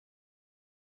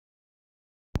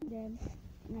dead.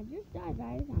 And I just died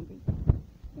by a zombie.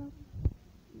 So,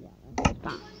 yeah, that's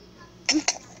fine.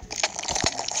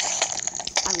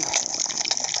 I'm not sure what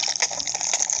happened.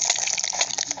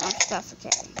 I'm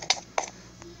suffocating.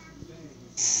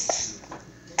 I'm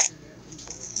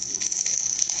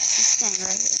staying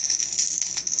right here.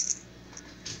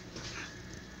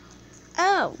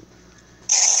 Oh!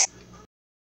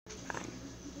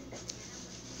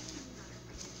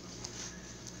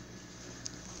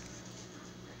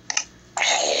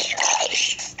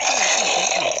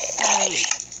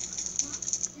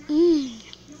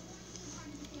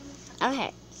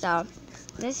 Okay, so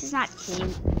this is not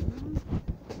cheating.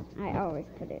 I always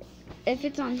put it. If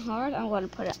it's on hard, I'm going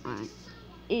to put it on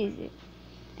easy.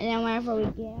 And then whenever we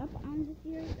get up on the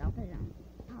series, I'll put it on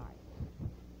hard.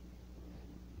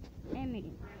 And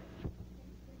medium.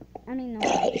 I mean, no.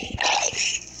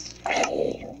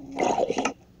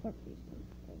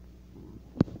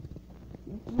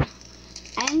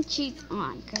 And cheats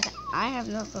on, because I have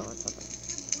no clue what's up.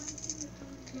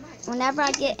 Whenever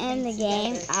I get in the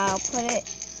game, I'll put it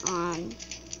on,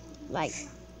 like,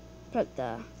 put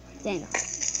the thing on.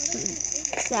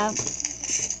 So,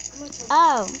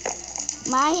 oh,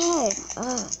 my head.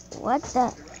 Oh, what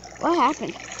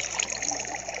happened?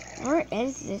 Where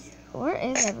is this? Where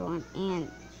is everyone?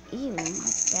 And ew, my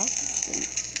back.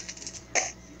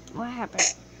 What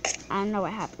happened? I don't know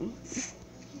what happened.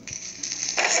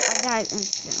 I died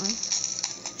instantly.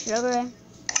 Sugar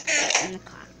and the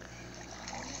clock.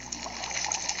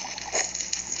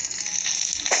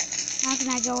 How can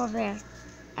I go over there?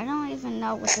 I don't even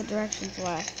know what the directions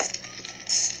were.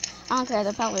 I don't care,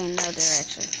 they're probably in no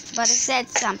direction. But it said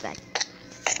something.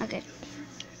 Okay.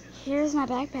 Here's my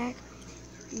backpack.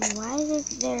 Why is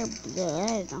there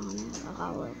blood on it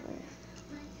all over it?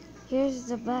 Here's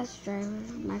the bus driver.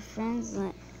 My friends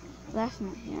left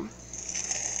me here.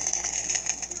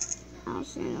 I don't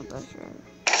see no bus driver.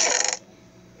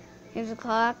 Here's a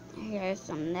clock. Here's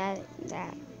some that.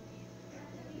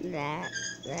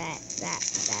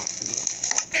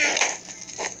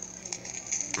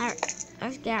 Alright,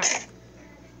 let's go.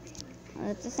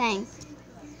 It's the same.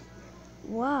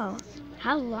 Whoa,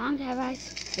 how long have I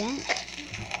spent?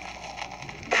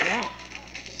 What?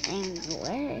 And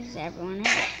where is everyone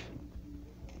at?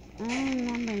 I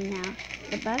remember now.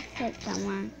 The bus hit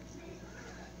someone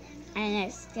and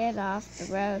it skid off the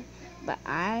road, but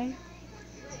I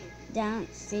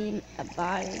don't see a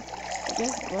body,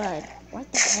 just blood. What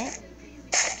the heck?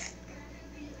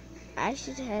 I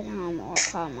should head home or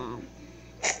call Mom.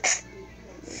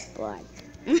 Blood.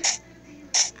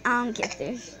 I don't get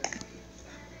this.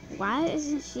 Why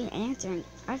isn't she answering?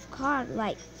 I've called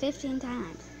like 15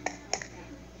 times.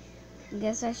 I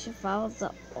guess I should follow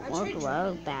the old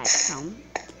road back home.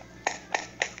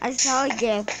 I saw a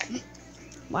gift.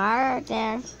 Why are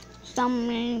there so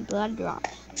many blood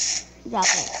drops?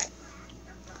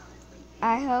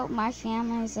 I hope my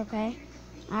family's okay.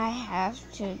 I have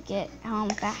to get home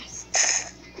fast.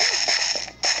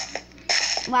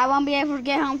 Well, I won't be able to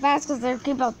get home fast because there are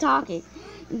people talking.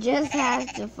 Just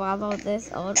have to follow this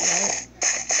old road.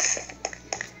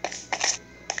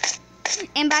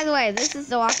 And by the way, this is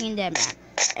the Walking Dead map,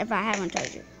 if I haven't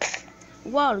told you.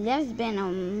 Whoa, there's been a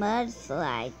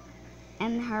mudslide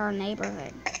in her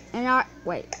neighborhood. In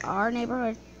our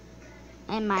neighborhood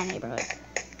and my neighborhood.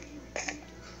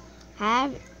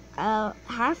 Half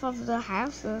of the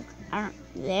houses aren't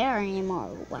there anymore.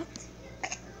 What?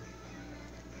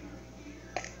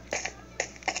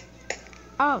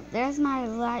 Oh, there's my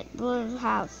light blue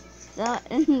house still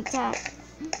intact.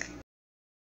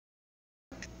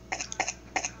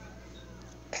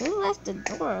 Who left the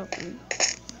door open?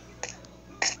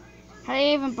 How do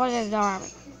you even put the door open?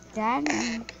 Dad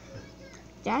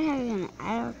has an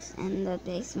axe in the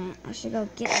basement. I should go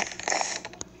get it.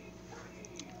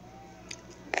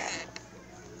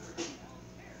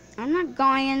 I'm not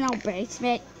going in no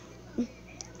basement. Do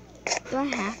I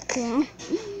have to?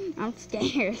 I'm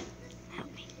scared. Help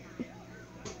me.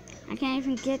 I can't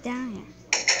even get down here.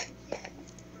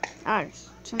 Oh,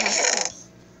 too much stress.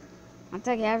 I'll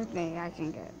take everything I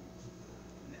can get.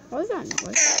 What was that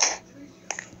noise?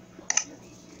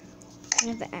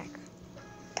 Near the egg.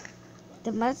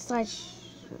 The mudslide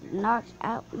knocked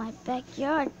out my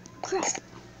backyard. Crap.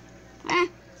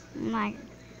 My.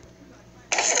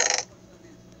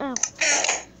 Oh,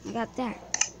 I got that.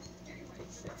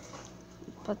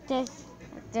 Put this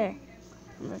right there.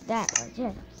 Put that right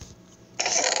there.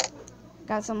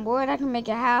 Got some wood. I can make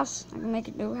a house. I can make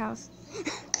a new house.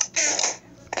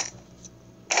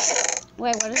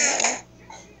 Wait, what is it?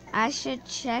 I should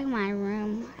check my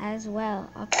room as well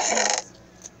upstairs.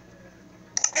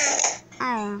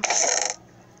 I don't know.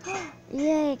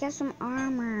 Yay, got some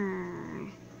armor.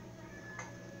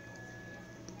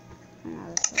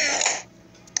 Another sword.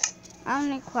 I don't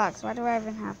need clocks. Why do I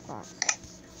even have clocks?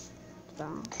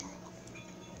 So.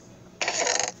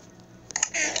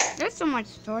 There's so much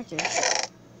torches.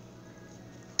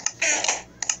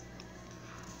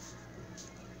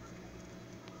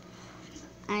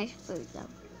 Nice food though.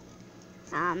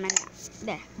 And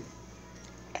there.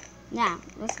 Now,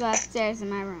 let's go upstairs in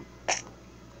my room.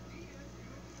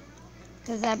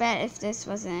 Because I bet if this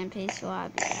wasn't in peaceful,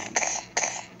 I'd be dead.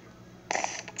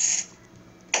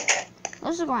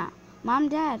 Let's look around. Mom,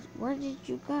 Dad, where did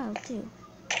you go to?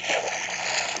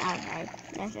 Okay,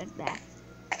 that's just bad.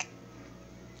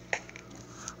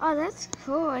 Oh, that's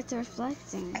cool. It's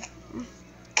reflecting.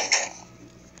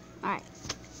 Alright.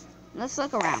 Let's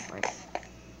look around first.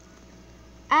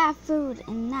 I have food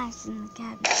and knives in the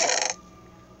cabinet.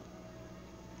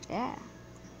 Yeah.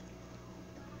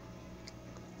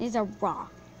 These are raw.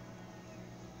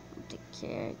 The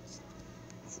carrots,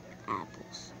 some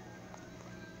apples,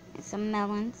 and some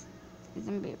melons, and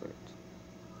some beetroots.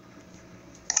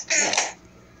 Yeah.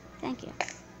 Thank you.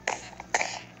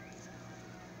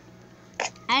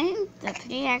 I think the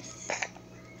pickaxe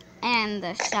and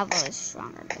the shovel is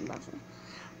stronger than both of them.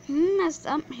 Who messed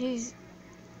up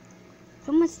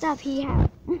Who messed up he had?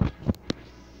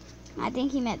 I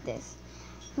think he meant this.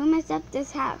 Who messed up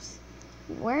this house?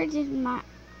 Where did my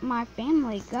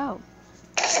family go?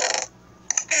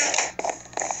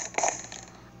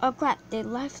 Oh crap, they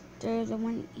left through the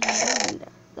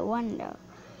window.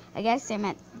 I guess they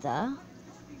meant I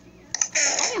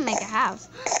can make a house.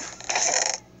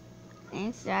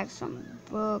 And stack some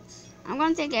books. I'm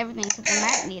gonna take everything because I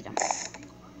might need them.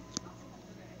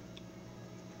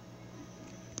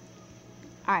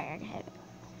 Alright, I can hit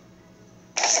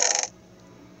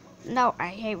it. No, I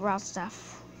hate raw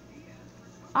stuff.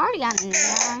 I already got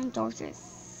 9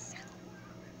 torches.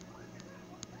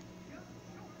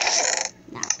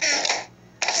 Now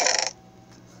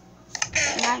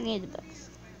I need the books.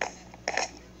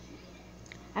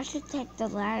 I should take the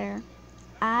ladder.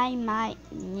 I might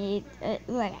need it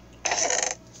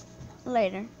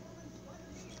later.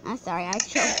 I'm sorry, I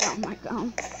choked on my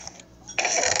gum.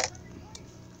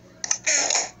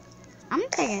 I'm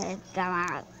taking it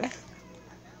down.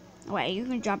 Wait, you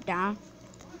can jump down.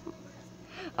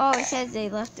 Oh, it says they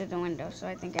left through the window, so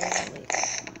I think I gotta leave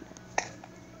this window.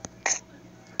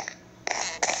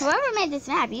 Whoever made this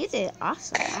map, you did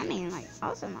awesome. I mean, like,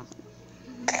 awesome.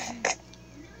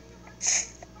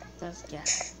 That's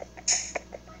just.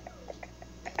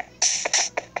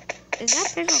 Is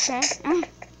that fish okay?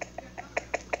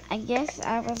 I guess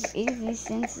I was easy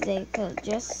since they could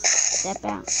just step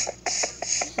down.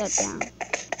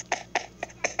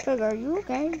 Pig, are you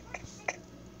okay?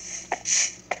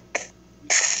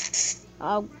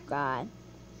 Oh God.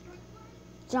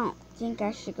 Don't think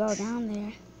I should go down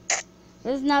there.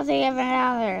 There's nothing even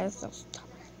down there. It's so stupid.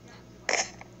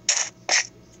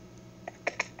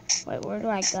 Wait, where do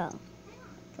I go?